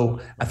 And so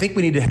I think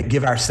we need to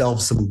give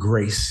ourselves some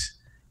grace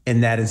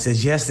in that, and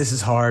says, yes, this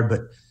is hard,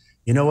 but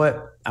you know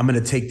what? I'm going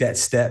to take that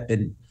step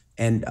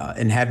and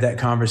have that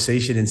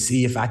conversation and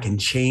see if I can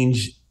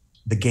change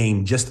the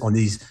game just on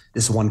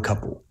this one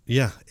couple.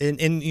 Yeah. And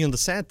the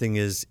sad thing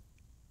is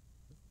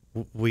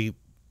we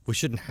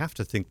shouldn't have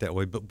to think that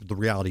way, but the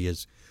reality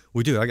is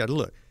we do. I got to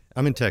look.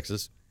 I'm in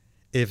Texas.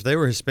 If they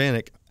were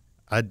Hispanic,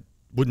 I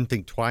wouldn't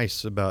think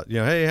twice about,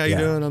 hey, how you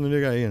doing? I'm the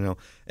new guy,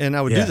 and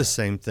I would do the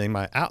same thing.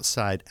 My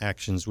outside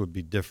actions would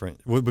be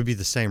different, would be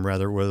the same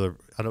rather, whether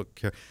I don't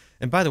care.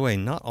 And by the way,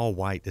 not all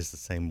white is the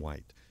same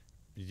white.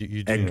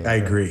 I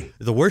agree.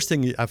 The worst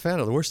thing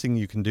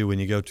you can do when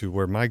you go to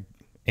where my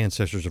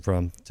ancestors are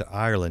from, to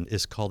Ireland,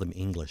 is call them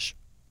English.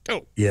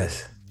 Oh,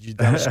 yes. You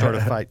don't start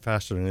a fight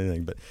faster than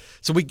anything. But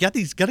so we got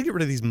to get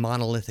rid of these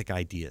monolithic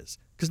ideas,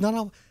 because not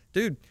all,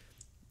 dude.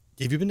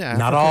 Have you been to Africa?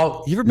 Not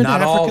all. You ever been to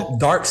Africa? All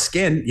dark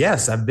skin.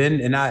 Yes, I've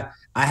been, and I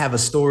have a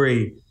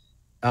story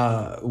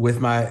with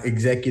my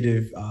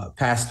executive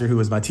pastor, who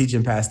was my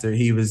teaching pastor.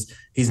 He's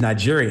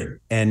Nigerian,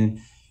 and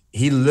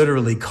he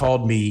literally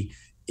called me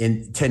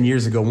 10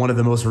 years ago one of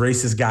the most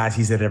racist guys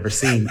he's had ever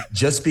seen,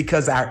 just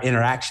because our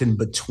interaction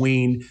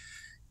between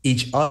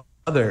each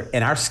other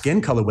and our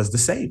skin color was the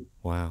same.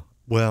 Wow.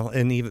 Well,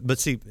 but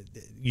see,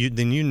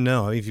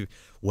 if you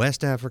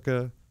West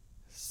Africa,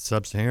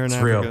 Sub-Saharan It's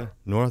Africa, real.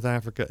 North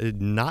Africa,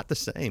 not the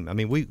same. I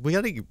mean, we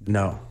got to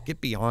No.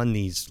 get beyond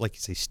these, like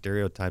you say,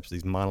 stereotypes,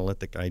 these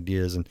monolithic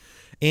ideas,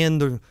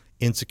 and the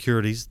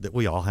insecurities that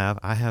we all have.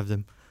 I have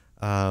them,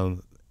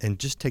 and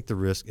just take the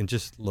risk and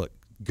just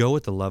go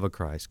with the love of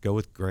Christ, go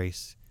with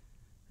grace,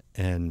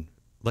 and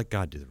let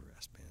God do the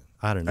rest, man.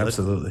 I don't know.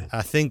 Absolutely.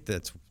 I think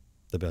that's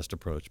the best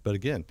approach. But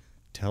again,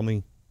 tell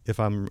me if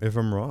I'm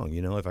wrong.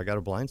 If I got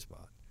a blind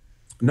spot.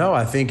 No,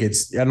 I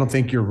don't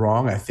think you're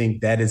wrong. I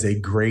think that is a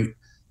great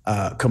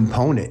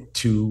component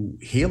to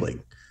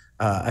healing.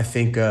 I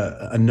think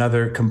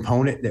another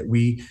component that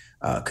we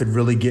could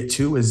really get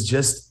to is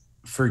just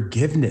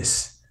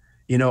forgiveness.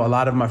 A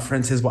lot of my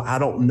friends says, well, I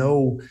don't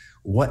know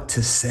what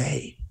to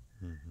say.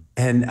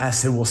 And I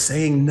said, well,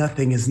 saying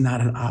nothing is not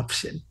an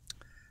option.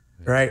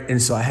 Right.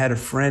 And so I had a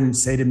friend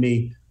say to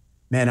me,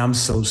 man, I'm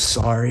so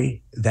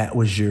sorry that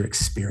was your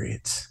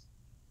experience.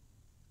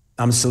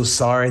 I'm so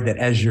sorry that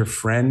as your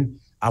friend,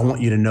 I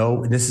want you to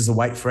know, and this is a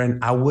white friend,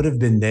 I would have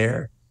been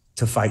there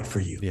to fight for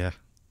you. Yeah.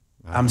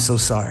 I'm so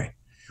sorry.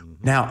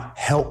 Now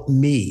help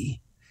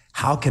me.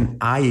 How can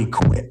I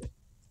equip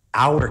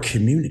our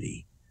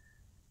community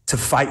to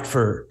fight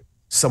for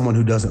someone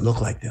who doesn't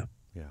look like them?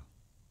 Yeah.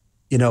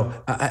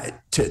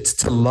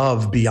 To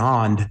love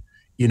beyond,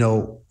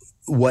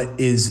 what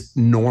is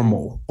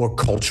normal or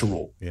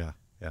cultural. Yeah.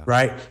 Yeah.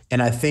 Right.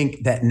 And I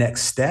think that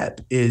next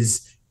step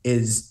is,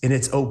 and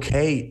it's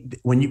okay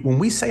when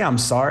we say I'm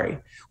sorry,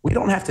 we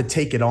don't have to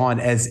take it on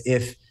as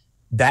if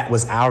that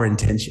was our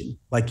intention.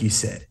 Like you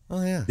said,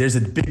 Oh yeah. there's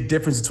a big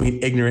difference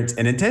between ignorance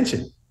and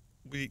intention.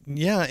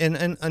 Yeah.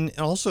 And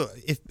also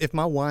if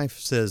my wife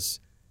says,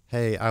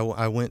 hey,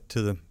 I went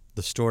to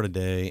the store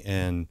today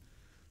and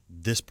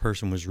this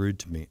person was rude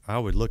to me, I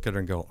would look at her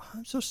and go,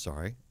 I'm so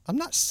sorry. I'm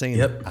not saying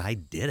that I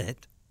did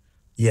it.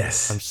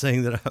 Yes. I'm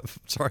saying that I'm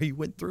sorry you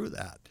went through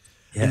that.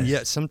 Yes. And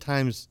yet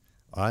sometimes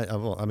I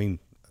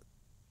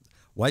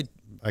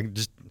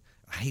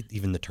hate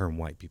even the term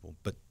white people,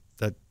 but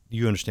that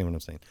you understand what I'm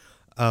saying.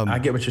 I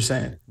get what you're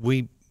saying.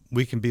 We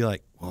can be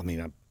like, well,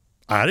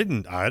 I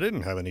didn't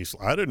own any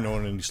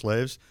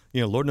slaves.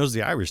 Lord knows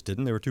the Irish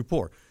didn't. They were too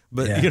poor.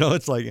 But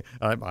it's like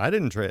I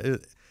didn't trade.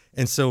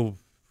 And so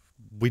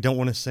we don't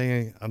want to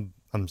say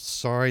I'm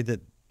sorry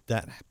that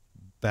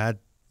bad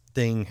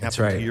thing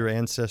happened to your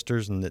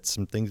ancestors and that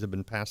some things have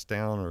been passed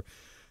down, or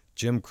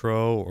Jim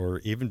Crow, or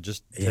even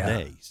just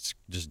today,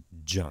 just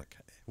junk.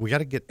 We got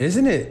to get.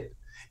 Isn't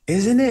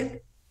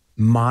it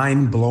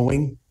mind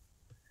blowing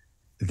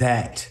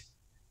that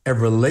a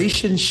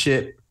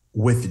relationship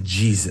with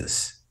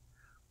Jesus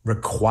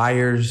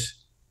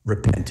requires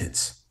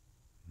repentance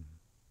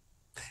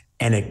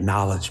and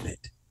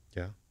acknowledgement?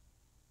 Yeah.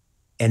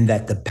 And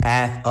that the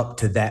path up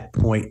to that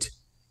point,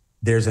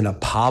 there's an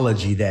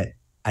apology that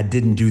I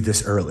didn't do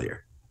this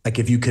earlier. Like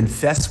if you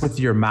confess with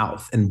your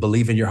mouth and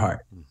believe in your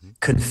heart,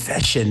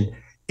 confession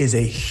is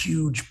a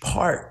huge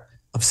part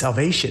of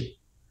salvation.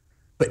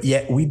 But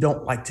yet we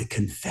don't like to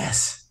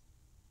confess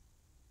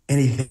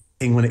anything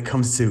when it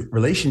comes to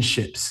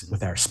relationships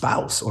with our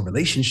spouse, or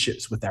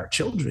relationships with our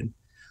children,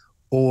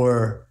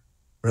 or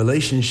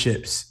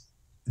relationships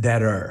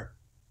that are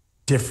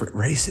different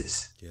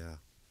races. Yeah.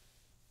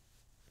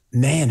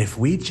 Man, if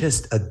we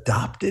just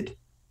adopted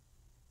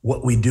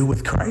what we do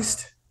with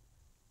Christ,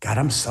 God,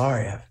 I'm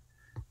sorry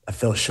I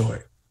fell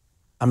short.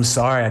 I'm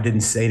sorry I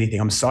didn't say anything.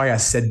 I'm sorry I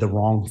said the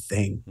wrong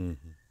thing.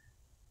 Mm-hmm.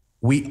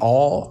 We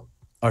all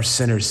are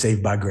sinners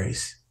saved by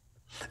grace.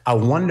 I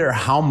wonder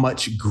how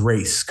much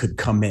grace could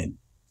come in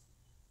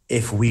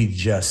if we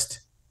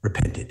just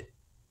repented.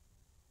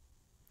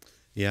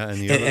 Yeah.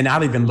 And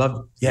I'd even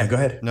love, go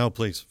ahead. No,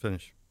 please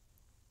finish.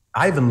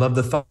 I even love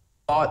the thought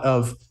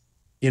of,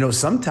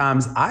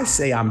 sometimes I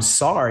say I'm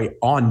sorry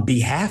on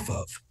behalf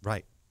of.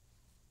 Right.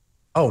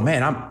 Oh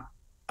man,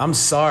 I'm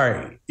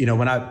sorry.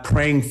 When I'm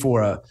praying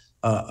for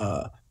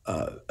a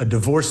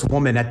divorced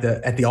woman at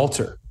the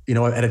altar,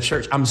 at a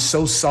church, I'm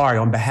so sorry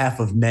on behalf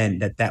of men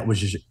that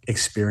was your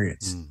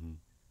experience. Mm-hmm.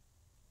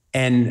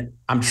 And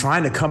I'm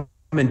trying to come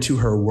into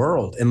her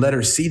world and let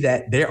her see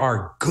that there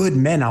are good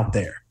men out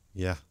there.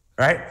 Yeah.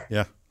 Right.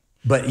 Yeah.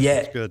 But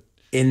yet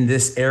in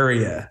this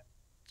area,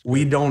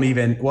 we don't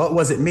even, what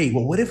was it me?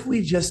 Well, what if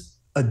we just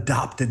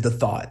adopted the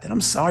thought that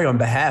I'm sorry on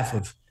behalf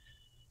of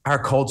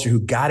our culture who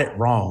got it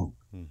wrong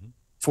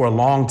for a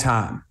long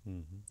time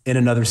in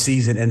another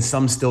season, and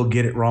some still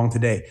get it wrong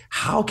today.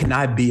 How can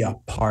I be a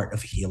part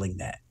of healing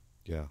that?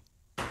 Yeah.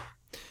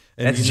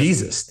 And that's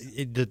Jesus.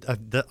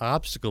 The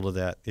obstacle to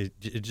that,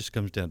 it just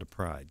comes down to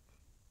pride.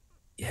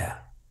 Yeah.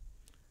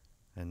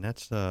 And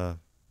that's not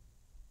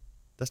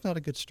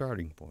a good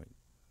starting point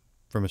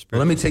from a spiritual.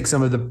 Well, let me take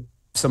some of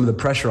the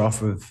pressure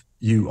off of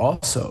you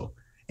also.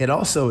 It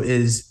also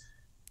is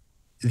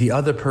the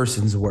other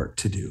person's work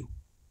to do.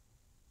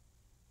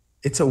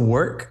 It's a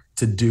work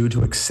to do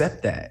to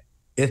accept that.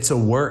 It's a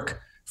work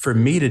for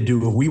me to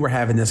do if we were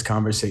having this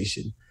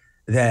conversation,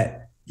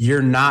 that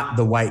you're not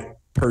the white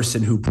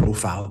person who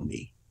profiled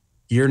me.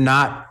 You're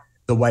not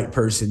the white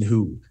person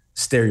who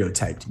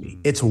stereotyped me.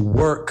 It's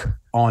work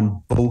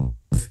on both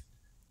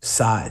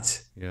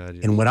sides. Yeah, it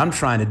is. And what I'm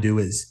trying to do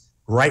is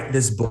write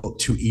this book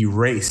to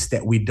erase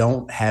that we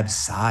don't have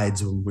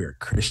sides when we're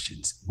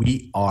Christians.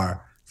 We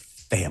are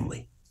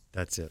family.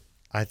 That's it.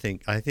 I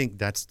think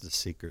that's the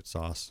secret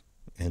sauce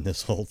in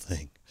this whole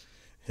thing.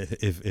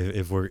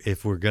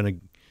 If we're gonna,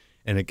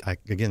 and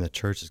again, the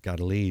church has got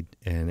to lead,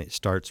 and it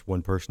starts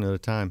one person at a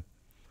time.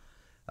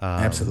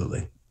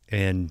 Absolutely.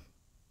 And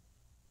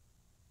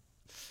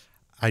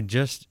we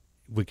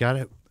got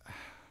to.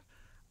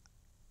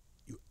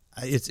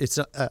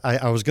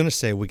 I was going to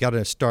say we got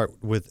to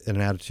start with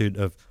an attitude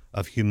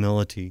of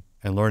humility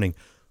and learning,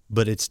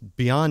 but it's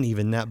beyond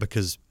even that,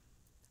 because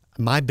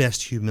my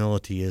best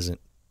humility isn't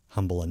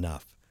humble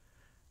enough.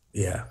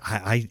 Yeah.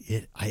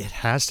 It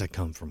has to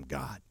come from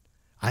God.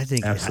 I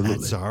think Absolutely.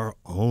 that's our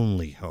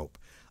only hope.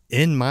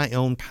 In my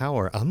own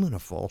power, I'm going to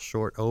fall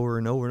short over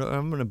and over and over.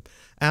 I'm going to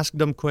ask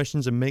dumb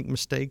questions and make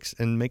mistakes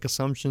and make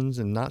assumptions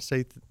and not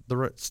say the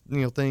right,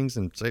 things,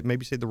 and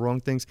maybe say the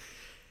wrong things.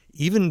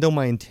 Even though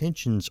my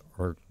intentions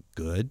are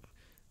good,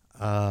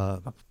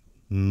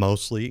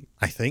 mostly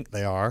I think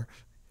they are.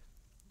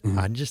 Mm-hmm.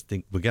 I just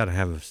think we got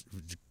to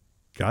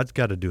God's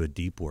got to do a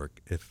deep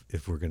work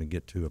if we're going to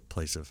get to a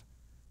place of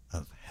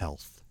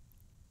health.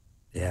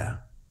 Yeah.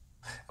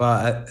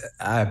 Well,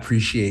 I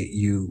appreciate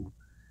you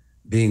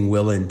being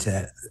willing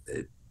to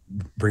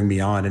bring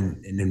me on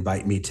and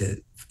invite me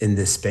in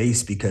this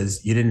space,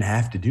 because you didn't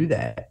have to do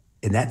that.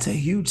 And that's a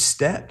huge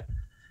step,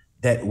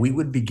 that we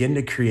would begin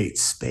to create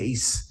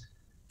space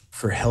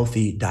for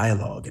healthy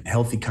dialogue and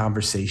healthy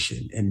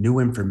conversation and new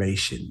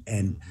information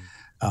and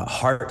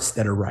hearts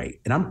that are right.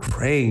 And I'm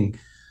praying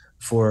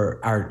for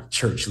our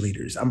church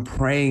leaders. I'm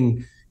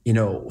praying,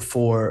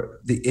 for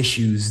the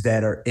issues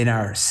that are in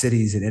our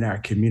cities and in our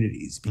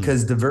communities,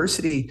 because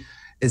diversity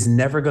is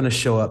never going to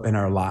show up in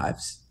our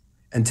lives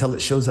until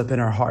it shows up in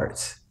our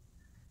hearts.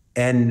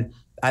 And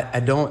I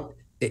don't,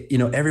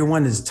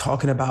 everyone is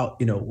talking about,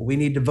 we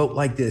need to vote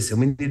like this and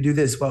we need to do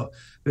this. Well,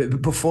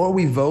 before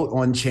we vote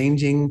on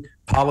changing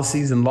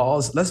policies and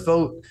laws, let's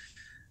vote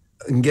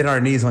and get our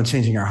knees on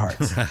changing our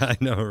hearts. I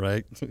know,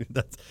 right?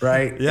 That's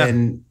right. Yeah.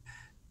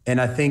 And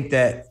I think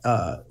that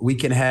we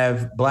can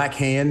have black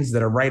hands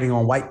that are writing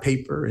on white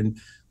paper and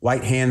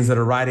white hands that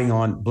are writing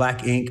on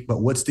black ink.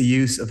 But what's the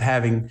use of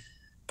having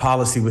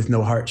policy with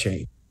no heart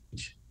change?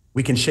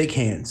 We can shake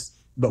hands,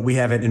 but we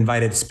haven't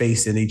invited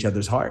space in each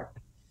other's heart.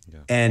 Yeah.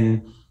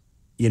 And,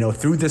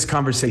 through this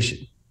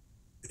conversation,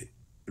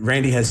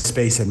 Randy has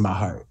space in my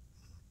heart.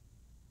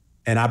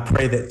 And I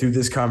pray that through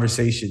this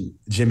conversation,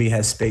 Jimmy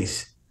has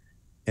space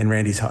in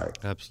Randy's heart.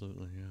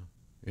 Absolutely.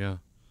 Yeah.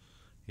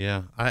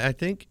 I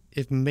think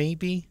if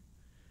maybe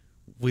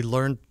we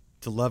learn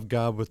to love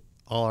God with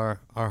all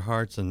our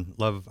hearts and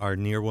love our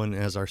near one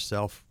as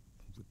ourself,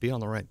 we'd be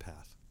on the right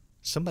path.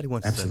 Somebody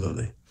wants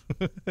Absolutely. to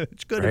say that.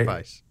 It's good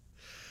advice.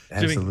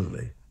 Absolutely.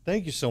 Jimmy,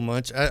 thank you so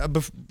much.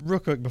 Real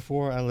quick,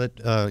 before I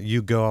let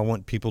you go, I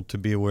want people to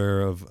be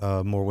aware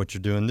of more what you're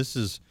doing. This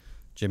is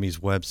Jimmy's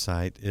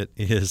website. It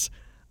is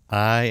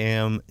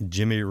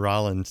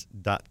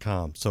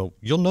IamJimmyRollins.com. So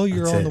you'll know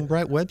you're on the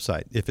right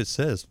website if it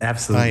says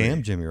Absolutely.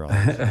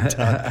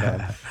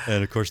 IamJimmyRollins.com.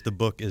 And of course, the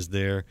book is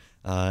there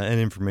and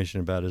information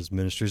about his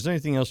ministry. Is there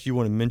anything else you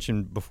want to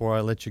mention before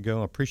I let you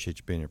go? I appreciate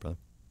you being here, brother.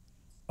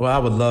 Well, I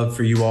would love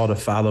for you all to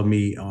follow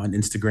me on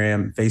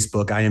Instagram,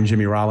 Facebook. I am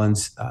Jimmy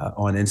Rollins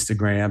on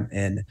Instagram,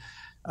 and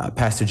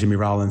Pastor Jimmy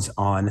Rollins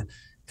on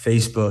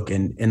Facebook,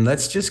 and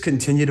let's just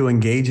continue to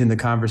engage in the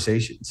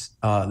conversations.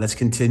 Let's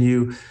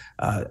continue.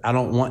 I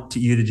don't want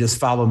you to just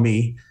follow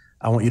me.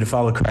 I want you to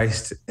follow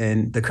Christ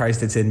and the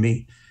Christ that's in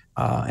me.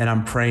 And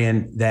I'm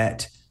praying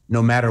that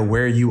no matter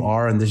where you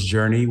are in this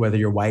journey, whether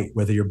you're white,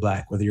 whether you're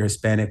black, whether you're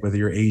Hispanic, whether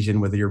you're Asian,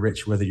 whether you're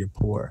rich, whether you're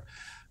poor,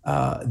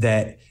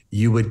 that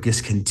you would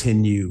just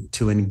continue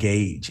to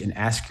engage and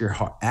ask your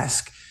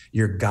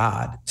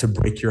God to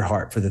break your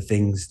heart for the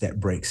things that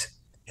breaks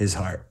his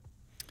heart.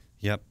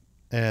 Yep.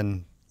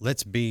 And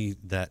let's be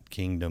that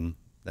kingdom,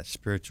 that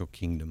spiritual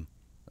kingdom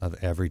of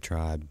every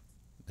tribe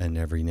and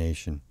every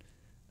nation.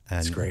 And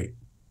that's great.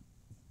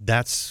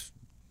 That's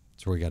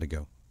where we got to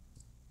go.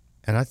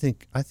 And I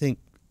think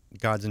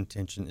God's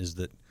intention is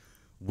that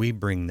we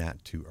bring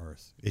that to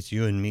earth. It's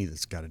you and me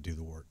that's got to do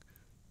the work.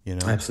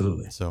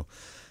 Absolutely. So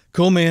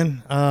cool,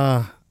 man.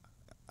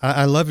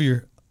 I love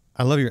your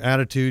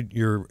attitude,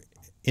 your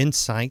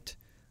insight,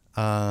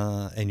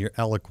 and your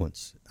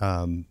eloquence.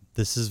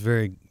 This is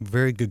very,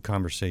 very good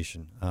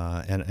conversation,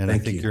 and I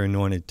think you're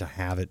anointed to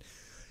have it.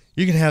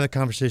 You can have a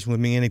conversation with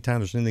me anytime.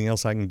 There's anything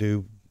else I can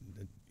do,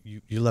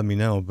 you let me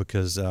know,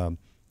 because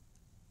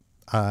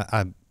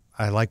I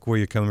like where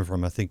you're coming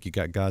from. I think you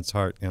got God's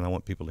heart, and I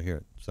want people to hear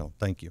it. So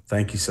thank you.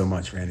 Thank you so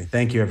much, Randy.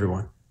 Thank you,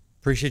 everyone.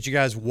 Appreciate you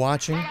guys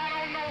watching.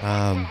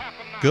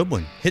 Good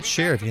one. Hit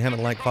share if you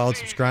haven't liked, followed,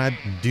 subscribed.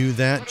 Do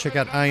that. Check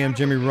out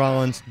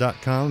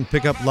IamJimmyRollins.com.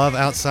 Pick up Love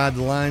Outside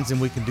the Lines,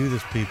 and we can do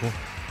this, people.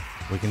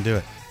 We can do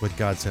it with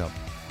God's help.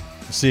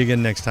 See you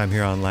again next time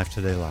here on Life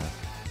Today Live.